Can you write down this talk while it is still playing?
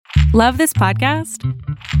Love this podcast?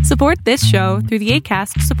 Support this show through the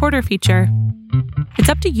Acast supporter feature. It's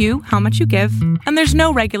up to you how much you give, and there's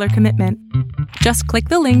no regular commitment. Just click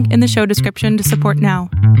the link in the show description to support now.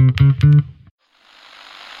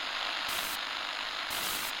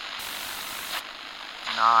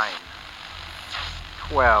 Nine,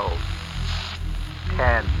 12,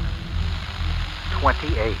 10,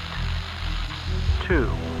 28, 2,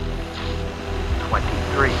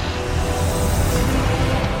 23.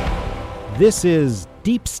 This is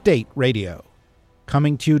Deep State Radio,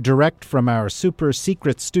 coming to you direct from our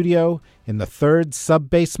super-secret studio in the third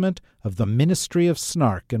sub-basement of the Ministry of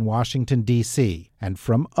Snark in Washington, D.C., and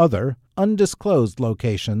from other undisclosed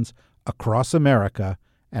locations across America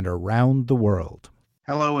and around the world.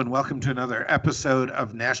 Hello and welcome to another episode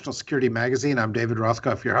of National Security Magazine. I'm David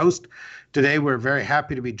Rothkopf, your host. Today we're very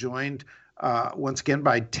happy to be joined once again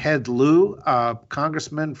by Ted Lieu,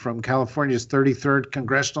 congressman from California's 33rd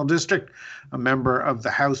Congressional District, a member of the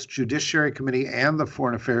House Judiciary Committee and the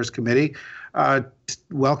Foreign Affairs Committee.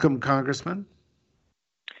 Welcome, Congressman.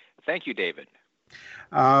 Thank you, David.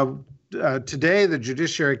 Today, the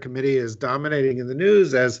Judiciary Committee is dominating in the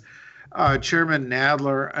news as Chairman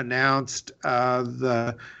Nadler announced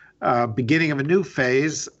the beginning of a new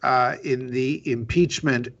phase in the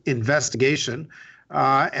impeachment investigation.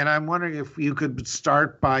 And I'm wondering if you could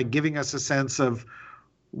start by giving us a sense of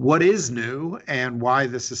what is new and why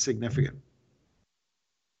this is significant.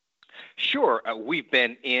 Sure. We've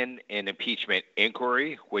been in an impeachment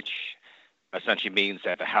inquiry, which essentially means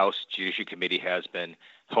that the House Judiciary Committee has been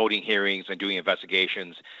holding hearings and doing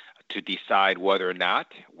investigations to decide whether or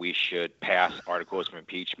not we should pass articles of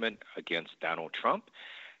impeachment against Donald Trump.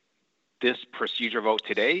 This procedure vote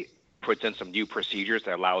today puts in some new procedures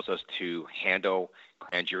that allows us to handle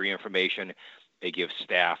grand jury information. It gives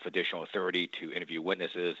staff additional authority to interview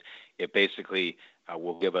witnesses. It basically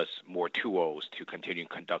will give us more tools to continue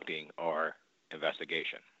conducting our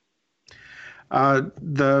investigation.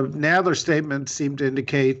 The Nadler statement seemed to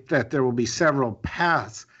indicate that there will be several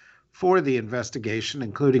paths for the investigation,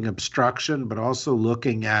 including obstruction, but also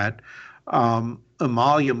looking at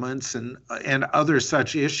emoluments and other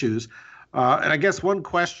such issues. And I guess one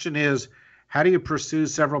question is, how do you pursue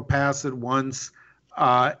several paths at once?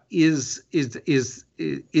 Are there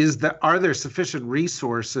sufficient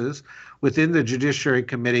resources within the Judiciary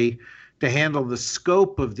Committee to handle the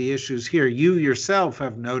scope of the issues here? You yourself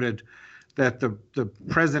have noted that the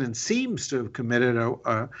president seems to have committed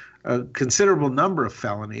a considerable number of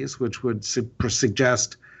felonies, which would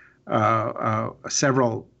suggest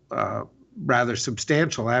several rather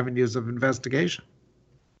substantial avenues of investigation.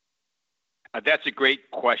 That's a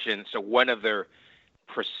great question. So one of the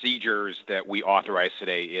procedures that we authorize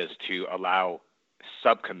today is to allow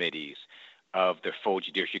subcommittees of the full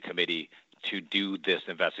Judiciary Committee to do this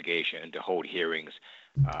investigation and to hold hearings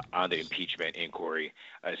on the impeachment inquiry.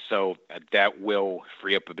 So that will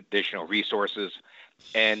free up additional resources.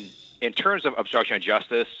 And in terms of obstruction of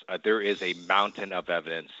justice, there is a mountain of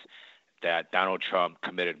evidence that Donald Trump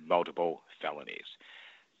committed multiple felonies.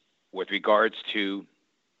 With regards to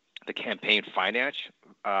the campaign finance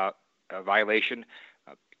violation,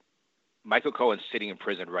 Michael Cohen's sitting in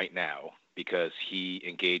prison right now because he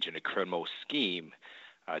engaged in a criminal scheme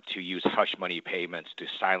to use hush money payments to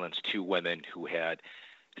silence two women who had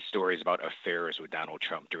stories about affairs with Donald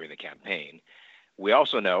Trump during the campaign. We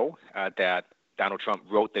also know that Donald Trump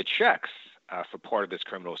wrote the checks for part of this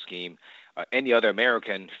criminal scheme. Any other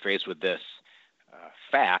American faced with this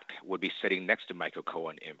fact would be sitting next to Michael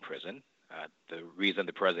Cohen in prison. The reason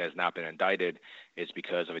the president has not been indicted is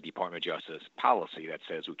because of a Department of Justice policy that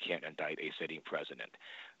says we can't indict a sitting president.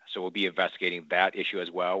 So we'll be investigating that issue as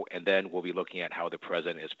well, and then we'll be looking at how the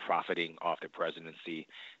president is profiting off the presidency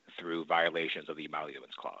through violations of the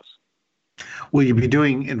Emoluments Clause. Will you be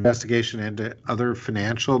doing investigation into other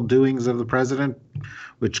financial doings of the president,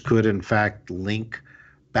 which could in fact link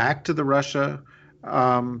back to the Russia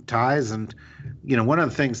ties? And, you know, one of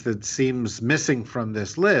the things that seems missing from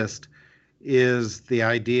this list is the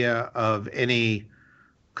idea of any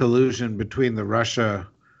collusion between the Russian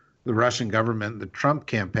government and the Trump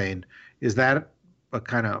campaign. Is that a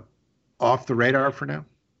kind of off the radar for now?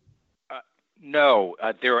 No,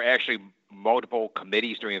 there are actually multiple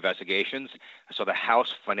committees doing investigations. So the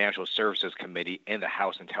House Financial Services Committee and the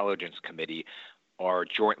House Intelligence Committee are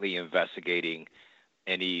jointly investigating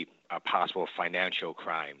any possible financial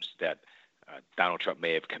crimes that Donald Trump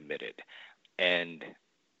may have committed. And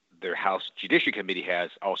their House Judiciary Committee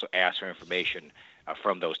has also asked for information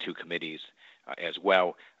from those two committees as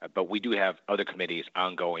well. But we do have other committees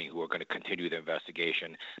ongoing who are going to continue the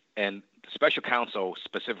investigation. And the special counsel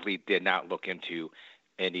specifically did not look into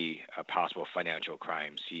any possible financial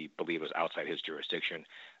crimes he believed was outside his jurisdiction.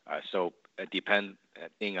 So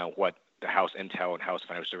depending on what the House Intel and House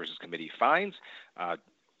Financial Services Committee finds,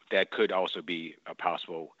 that could also be a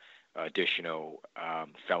possible additional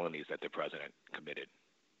felonies that the president committed.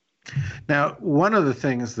 Now, one of the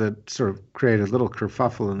things that sort of created a little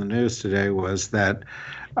kerfuffle in the news today was that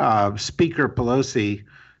Speaker Pelosi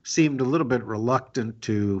seemed a little bit reluctant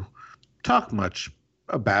to talk much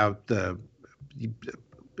about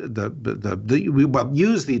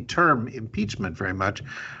use the term impeachment very much,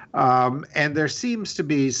 and there seems to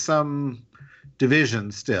be some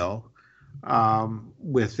division still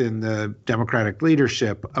within the Democratic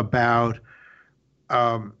leadership about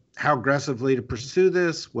how aggressively to pursue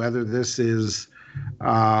this, whether this is,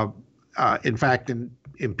 in fact, an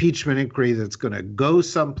impeachment inquiry that's going to go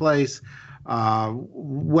someplace,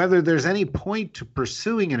 whether there's any point to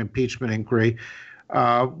pursuing an impeachment inquiry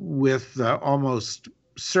with almost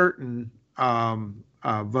certain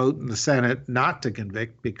vote in the Senate not to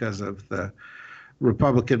convict because of the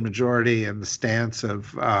Republican majority and the stance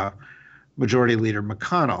of Majority Leader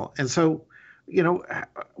McConnell. And so,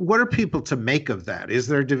 what are people to make of that? Is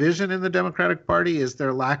there division in the Democratic Party? Is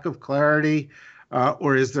there lack of clarity,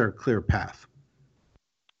 or is there a clear path?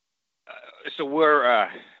 So we're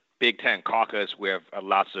Big Ten caucus. We have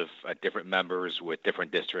lots of different members with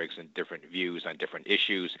different districts and different views on different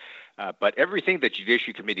issues. But everything the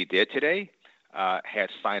Judiciary Committee did today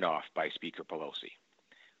had sign off by Speaker Pelosi.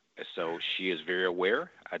 So she is very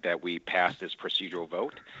aware that we passed this procedural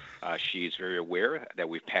vote. She is very aware that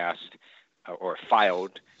we've passed or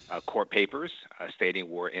filed court papers stating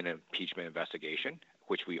we're in an impeachment investigation,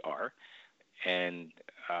 which we are. And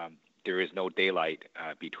there is no daylight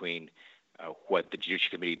between what the Judiciary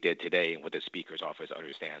Committee did today and what the Speaker's office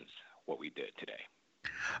understands what we did today.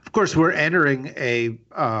 Of course, we're entering a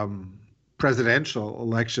presidential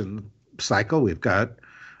election cycle. We've got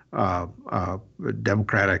a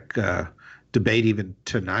Democratic debate even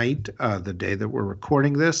tonight, the day that we're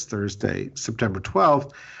recording this, Thursday, September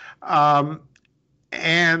 12th.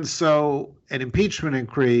 And so an impeachment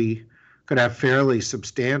inquiry could have fairly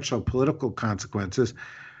substantial political consequences.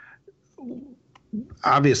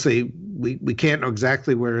 Obviously, we can't know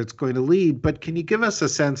exactly where it's going to lead, but can you give us a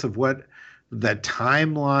sense of what the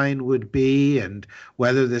timeline would be and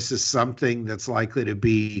whether this is something that's likely to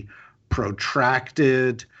be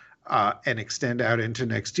protracted and extend out into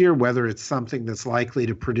next year, whether it's something that's likely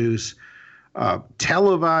to produce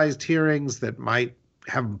televised hearings that might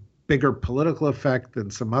have bigger political effect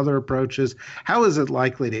than some other approaches? How is it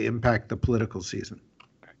likely to impact the political season?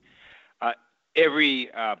 Every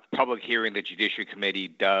public hearing the Judiciary Committee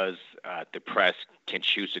does, the press can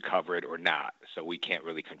choose to cover it or not. So we can't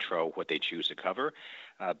really control what they choose to cover.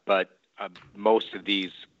 But most of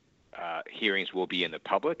these hearings will be in the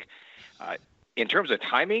public. In terms of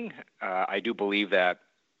timing, I do believe that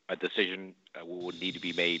a decision will need to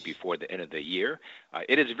be made before the end of the year.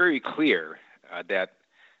 It is very clear that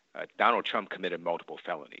Donald Trump committed multiple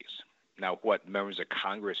felonies. Now, what members of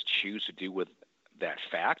Congress choose to do with that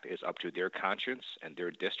fact is up to their conscience and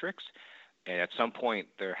their districts. And at some point,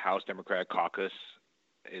 their House Democratic caucus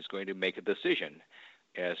is going to make a decision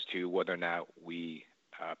as to whether or not we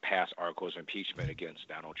pass articles of impeachment against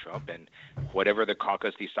Donald Trump. And whatever the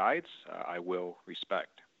caucus decides, I will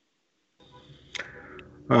respect.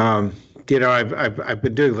 I've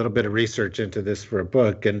been doing a little bit of research into this for a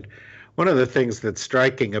book, and one of the things that's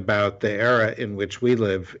striking about the era in which we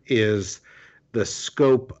live is the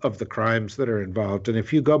scope of the crimes that are involved. And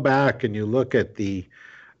if you go back and you look at the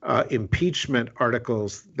impeachment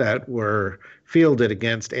articles that were fielded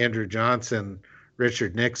against Andrew Johnson,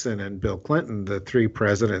 Richard Nixon, and Bill Clinton, the three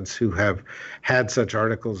presidents who have had such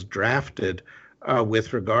articles drafted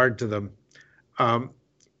with regard to them,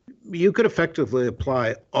 you could effectively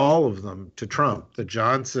apply all of them to Trump. The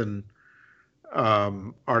Johnson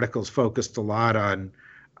articles focused a lot on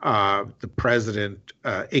the president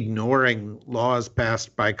ignoring laws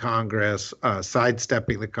passed by Congress,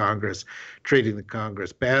 sidestepping the Congress, treating the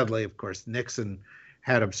Congress badly. Of course, Nixon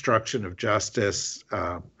had obstruction of justice.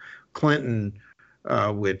 Clinton,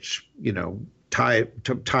 which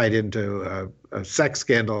tied into a sex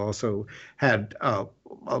scandal, also had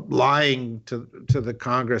lying to the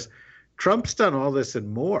Congress. Trump's done all this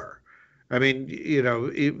and more. I mean,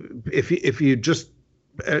 if you just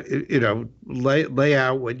lay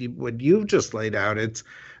out what you've just laid out, it's a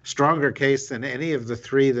stronger case than any of the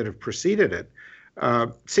three that have preceded it.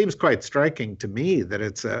 Seems quite striking to me that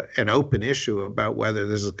it's an open issue about whether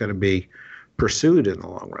this is going to be pursued in the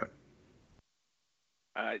long run.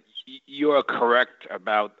 You are correct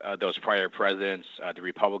about those prior presidents. The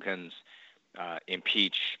Republicans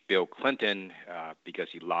impeach Bill Clinton because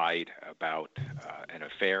he lied about an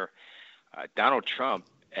affair. Donald Trump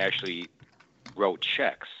actually wrote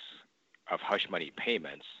checks of hush money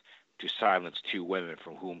payments to silence 2 women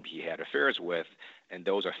from whom he had affairs with, and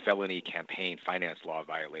those are felony campaign finance law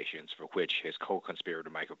violations for which his co-conspirator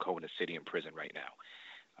Michael Cohen is sitting in prison right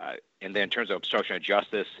now. And then in terms of obstruction of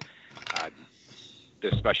justice,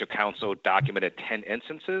 the special counsel documented 10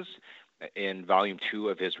 instances in volume 2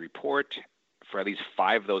 of his report. For at least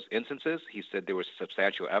 5 of those instances, he said there was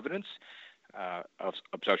substantial evidence of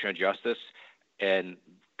obstruction of justice, and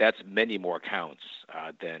that's many more counts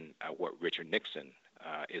than what Richard Nixon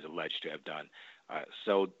is alleged to have done.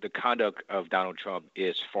 So the conduct of Donald Trump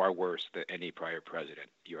is far worse than any prior president.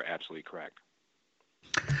 You're absolutely correct.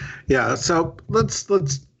 Yeah, so let's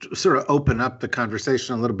sort of open up the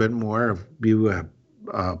conversation a little bit more. You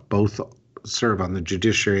both serve on the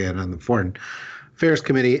Judiciary and on the Foreign Affairs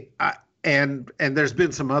Committee, and there's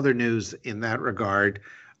been some other news in that regard.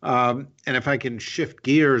 And if I can shift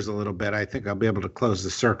gears a little bit, I think I'll be able to close the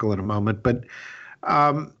circle in a moment. But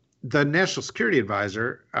the National Security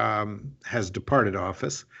Advisor has departed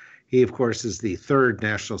office. He, of course, is the 3rd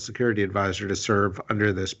National Security Advisor to serve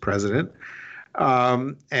under this president.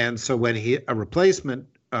 And so when a replacement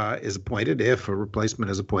is appointed, if a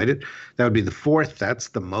replacement is appointed, that would be the 4th. That's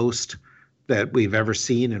the most that we've ever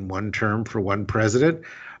seen in one term for one president.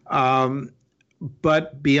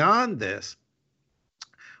 But beyond this,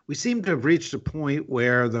 we seem to have reached a point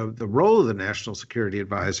where the role of the National Security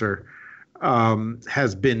Advisor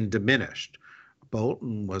has been diminished.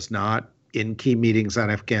 Bolton was not in key meetings on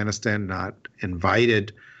Afghanistan, not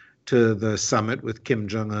invited to the summit with Kim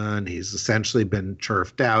Jong-un. He's essentially been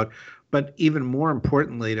turfed out. But even more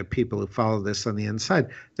importantly to people who follow this on the inside,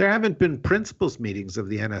 there haven't been principals meetings of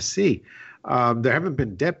the NSC. There haven't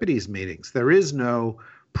been deputies meetings. There is no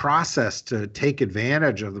process to take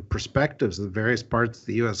advantage of the perspectives of the various parts of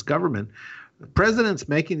the U.S. government. The president's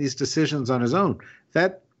making these decisions on his own.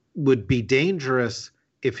 That would be dangerous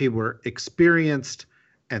if he were experienced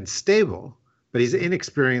and stable, but he's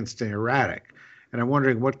inexperienced and erratic. And I'm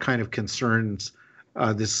wondering what kind of concerns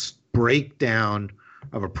this breakdown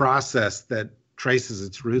of a process that traces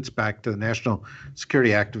its roots back to the National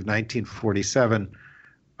Security Act of 1947.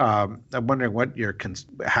 I'm wondering what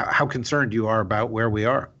how concerned you are about where we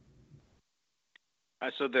are.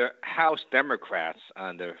 So the House Democrats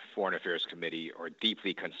on the Foreign Affairs Committee are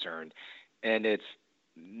deeply concerned, and it's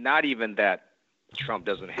not even that Trump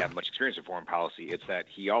doesn't have much experience in foreign policy. It's that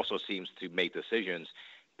he also seems to make decisions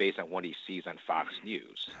based on what he sees on Fox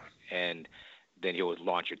News, and then he would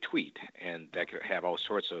launch a tweet, and that could have all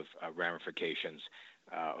sorts of ramifications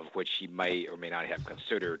of which he may or may not have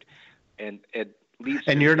considered, and it leads.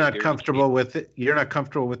 And you're not comfortable with it. You're not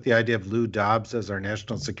comfortable with the idea of Lou Dobbs as our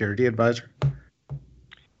national security advisor?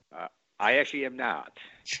 I actually am not.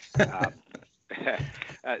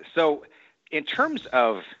 So, in terms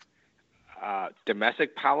of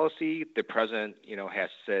domestic policy, the president, has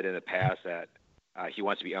said in the past that he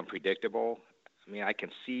wants to be unpredictable. I mean, I can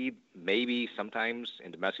see maybe sometimes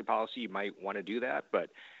in domestic policy you might want to do that, but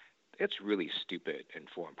it's really stupid in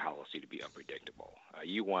foreign policy to be unpredictable.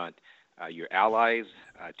 You want your allies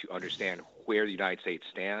to understand where the United States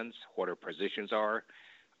stands, what our positions are,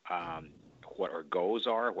 what our goals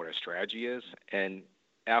are, what our strategy is. And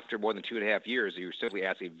after more than 2.5 years, you're simply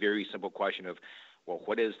asking a very simple question of, well,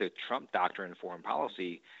 what is the Trump doctrine in foreign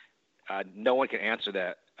policy? No one can answer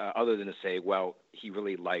that other than to say, well, he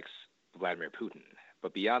really likes Vladimir Putin.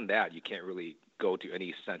 But beyond that, you can't really go to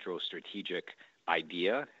any central strategic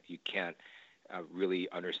idea. You can't really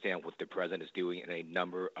understand what the president is doing in a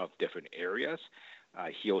number of different areas.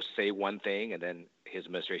 He'll say one thing and then his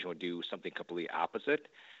administration will do something completely opposite,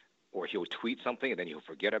 or he'll tweet something and then he'll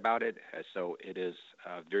forget about it. So it is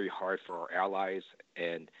very hard for our allies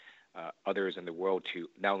and others in the world to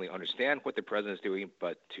not only understand what the president is doing,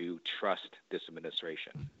 but to trust this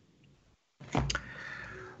administration.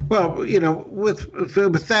 Well,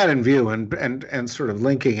 with that in view, and sort of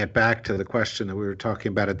linking it back to the question that we were talking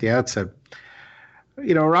about at the outset,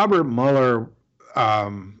 Robert Mueller,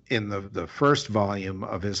 in the first volume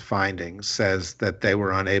of his findings, says that they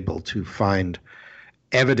were unable to find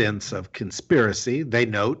evidence of conspiracy. They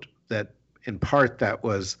note that in part that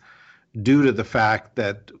was due to the fact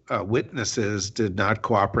that witnesses did not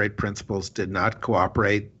cooperate, principals did not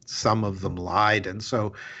cooperate, some of them lied, and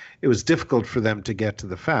so it was difficult for them to get to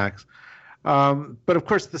the facts. But of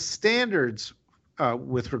course, the standards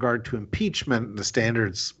with regard to impeachment and the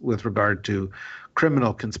standards with regard to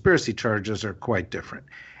criminal conspiracy charges are quite different.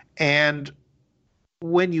 And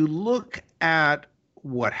when you look at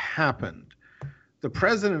what happened, the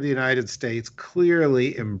president of the United States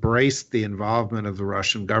clearly embraced the involvement of the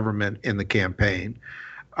Russian government in the campaign,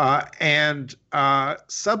 and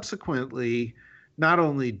subsequently not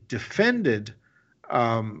only defended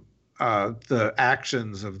the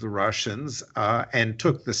actions of the Russians and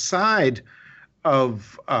took the side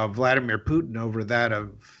of Vladimir Putin over that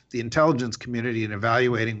of the intelligence community in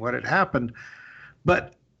evaluating what had happened,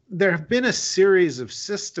 but there have been a series of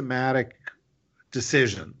systematic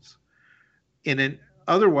decisions in an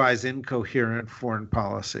otherwise incoherent foreign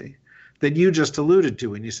policy that you just alluded to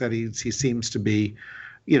when you said he seems to be,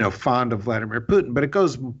 fond of Vladimir Putin, but it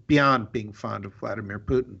goes beyond being fond of Vladimir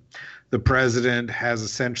Putin. The president has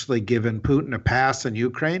essentially given Putin a pass in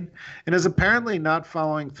Ukraine and is apparently not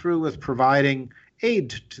following through with providing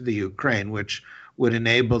aid to the Ukraine, which would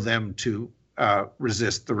enable them to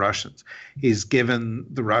resist the Russians. He's given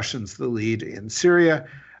the Russians the lead in Syria.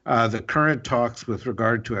 The current talks with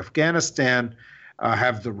regard to Afghanistan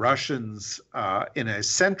have the Russians in a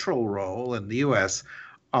central role, and the U.S.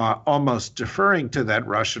 Almost deferring to that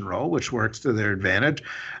Russian role, which works to their advantage.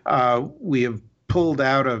 We have pulled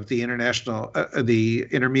out of the the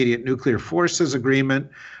Intermediate Nuclear Forces Agreement,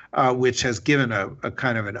 which has given a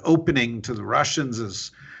kind of an opening to the Russians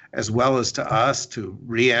as well as to us to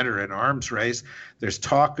re-enter an arms race. There's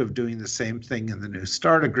talk of doing the same thing in the New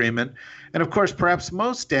START agreement. And of course, perhaps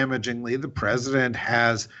most damagingly, the president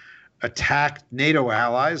has attacked NATO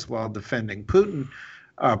allies while defending Putin,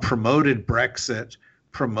 promoted Brexit,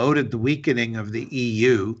 promoted the weakening of the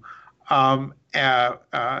EU, and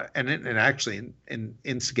actually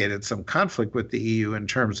instigated some conflict with the EU in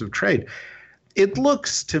terms of trade. It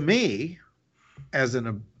looks to me, as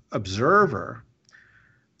an observer,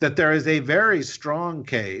 that there is a very strong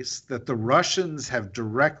case that the Russians have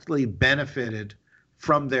directly benefited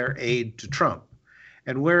from their aid to Trump.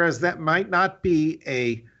 And whereas that might not be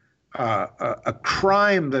a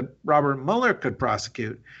crime that Robert Mueller could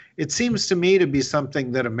prosecute, it seems to me to be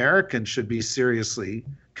something that Americans should be seriously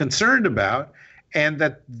concerned about, and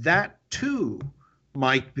that too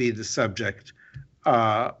might be the subject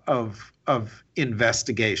of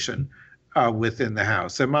investigation within the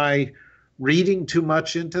House. Am I reading too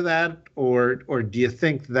much into that, or do you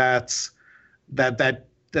think that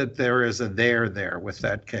there is a there with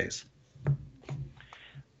that case?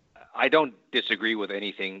 I don't disagree with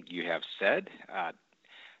anything you have said.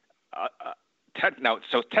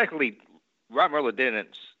 So technically, Robert Mueller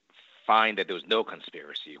didn't find that there was no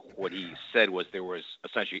conspiracy. What he said was there was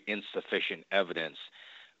essentially insufficient evidence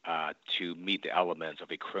to meet the elements of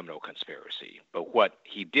a criminal conspiracy. But what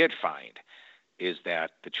he did find is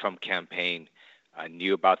that the Trump campaign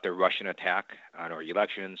knew about the Russian attack on our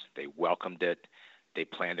elections. They welcomed it. They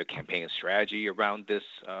planned a campaign strategy around this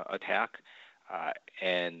attack,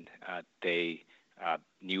 and they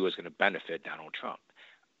knew it was going to benefit Donald Trump.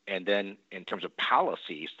 And then in terms of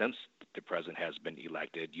policy, since the president has been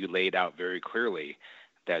elected, you laid out very clearly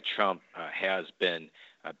that Trump has been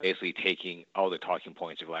basically taking all the talking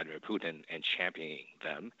points of Vladimir Putin and championing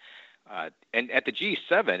them. And at the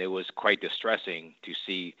G7, it was quite distressing to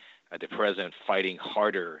see the president fighting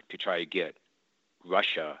harder to try to get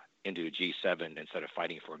Russia into the G7 instead of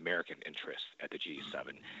fighting for American interests at the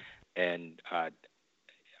G7. And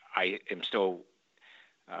I am still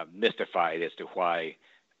mystified as to why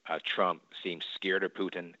Trump seems scared of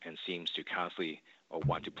Putin and seems to constantly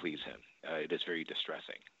want to please him. It is very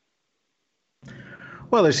distressing.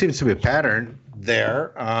 Well, there seems to be a pattern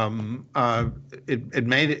there. It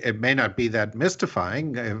may not be that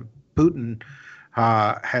mystifying. Putin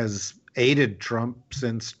has aided Trump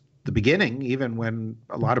since the beginning, even when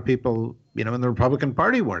a lot of people, in the Republican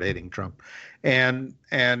Party weren't aiding Trump, and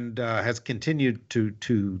has continued to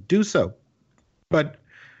do so. But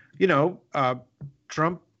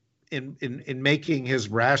Trump, in making his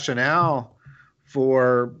rationale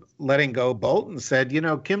for letting go Bolton, said,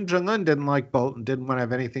 Kim Jong-un didn't like Bolton, didn't want to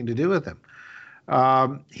have anything to do with him.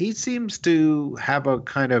 He seems to have a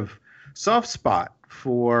kind of soft spot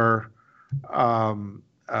for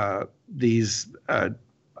these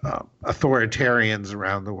authoritarians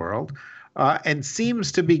around the world, and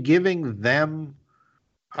seems to be giving them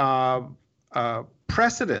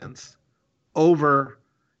precedence over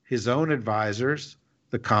his own advisors,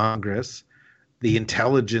 the Congress, the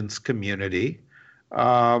intelligence community,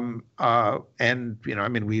 and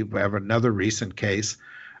we have another recent case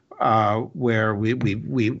where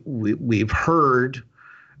we've heard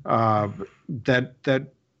that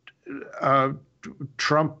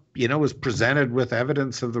Trump, was presented with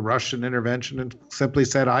evidence of the Russian intervention and simply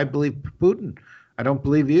said, "I believe Putin. I don't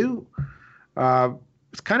believe you."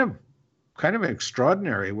 It's kind of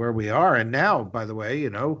extraordinary where we are. And now, by the way,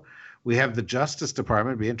 We have the Justice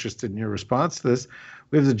Department. I'd be interested in your response to this.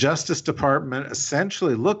 We have the Justice Department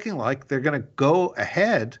essentially looking like they're going to go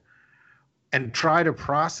ahead and try to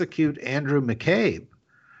prosecute Andrew McCabe,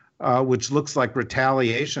 which looks like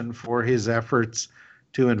retaliation for his efforts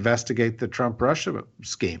to investigate the Trump-Russia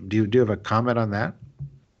scheme. Do you have a comment on that?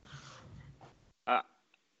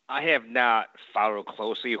 I have not followed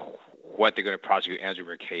closely what they're going to prosecute Andrew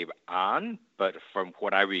McCabe on, but from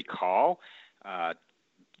what I recall,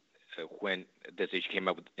 when this issue came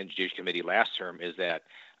up in the Judiciary Committee last term, is that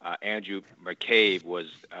Andrew McCabe was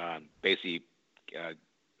basically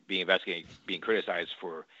being investigated, being criticized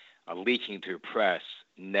for leaking to the press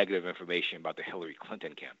negative information about the Hillary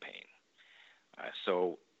Clinton campaign.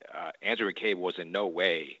 So Andrew McCabe was in no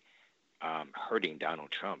way hurting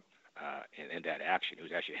Donald Trump in that action. He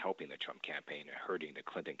was actually helping the Trump campaign and hurting the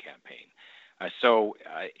Clinton campaign. So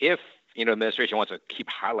if the administration wants to keep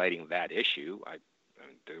highlighting that issue,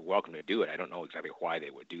 they're welcome to do it. I don't know exactly why they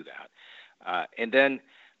would do that. And then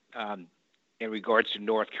in regards to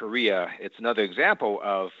North Korea, it's another example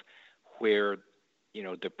of where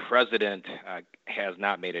the president has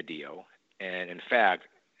not made a deal, and in fact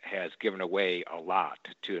has given away a lot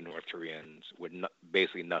to the North Koreans with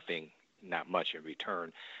basically nothing, not much in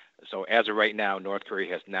return. So as of right now, North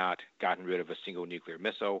Korea has not gotten rid of a single nuclear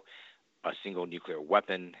missile, a single nuclear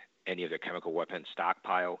weapon, any of their chemical weapons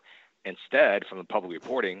stockpile. Instead, from the public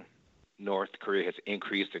reporting, North Korea has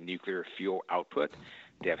increased their nuclear fuel output.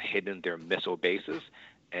 They have hidden their missile bases.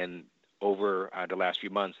 And over the last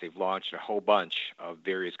few months, they've launched a whole bunch of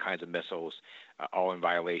various kinds of missiles, all in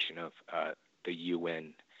violation of the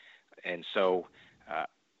UN. And so,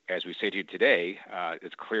 as we say to you today,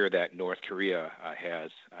 it's clear that North Korea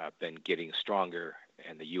has been getting stronger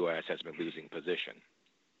and the U.S. has been losing position.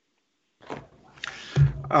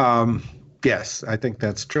 Yes, I think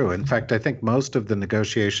that's true. In fact, I think most of the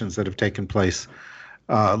negotiations that have taken place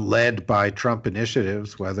led by Trump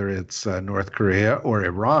initiatives, whether it's North Korea or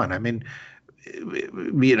Iran, I mean,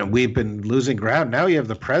 we've been losing ground. Now you have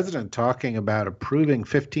the president talking about approving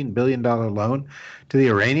 $15 billion loan to the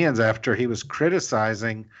Iranians after he was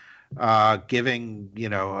criticizing giving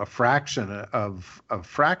a fraction of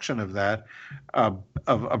that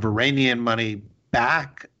of Iranian money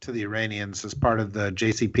back to the Iranians as part of the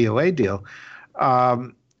JCPOA deal,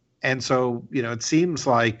 and so it seems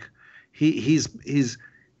like he's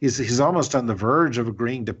almost on the verge of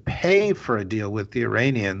agreeing to pay for a deal with the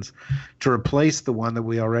Iranians to replace the one that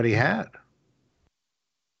we already had.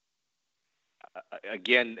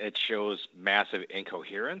 Again, it shows massive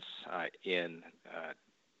incoherence in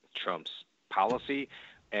Trump's policy,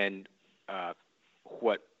 and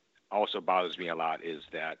what also bothers me a lot is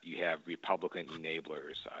that you have Republican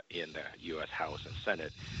enablers in the U.S. House and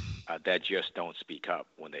Senate that just don't speak up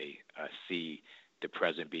when they see the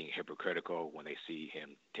president being hypocritical, when they see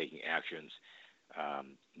him taking actions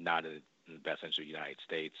not in the best interest of the United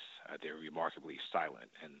States. They're remarkably silent,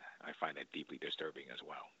 and I find that deeply disturbing as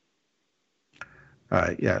well.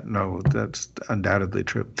 Yeah, no, that's undoubtedly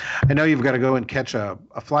true. I know you've got to go and catch a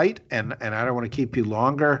flight, and I don't want to keep you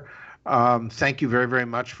longer. Thank you very, very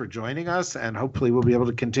much for joining us, and hopefully we'll be able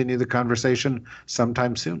to continue the conversation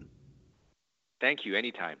sometime soon. Thank you.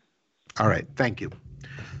 Anytime. All right. Thank you.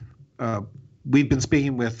 We've been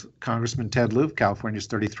speaking with Congressman Ted Lieu, California's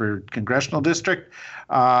 33rd Congressional District.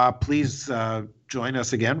 Please join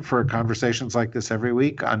us again for conversations like this every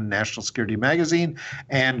week on National Security Magazine,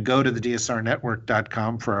 and go to the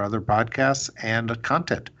DSRnetwork.com for our other podcasts and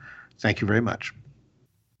content. Thank you very much.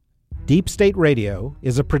 Deep State Radio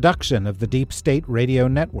is a production of the Deep State Radio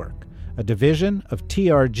Network, a division of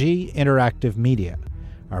TRG Interactive Media.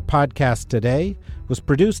 Our podcast today was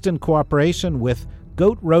produced in cooperation with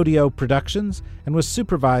Goat Rodeo Productions and was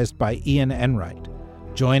supervised by Ian Enright.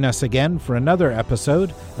 Join us again for another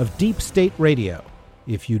episode of Deep State Radio.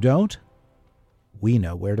 If you don't, we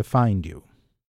know where to find you.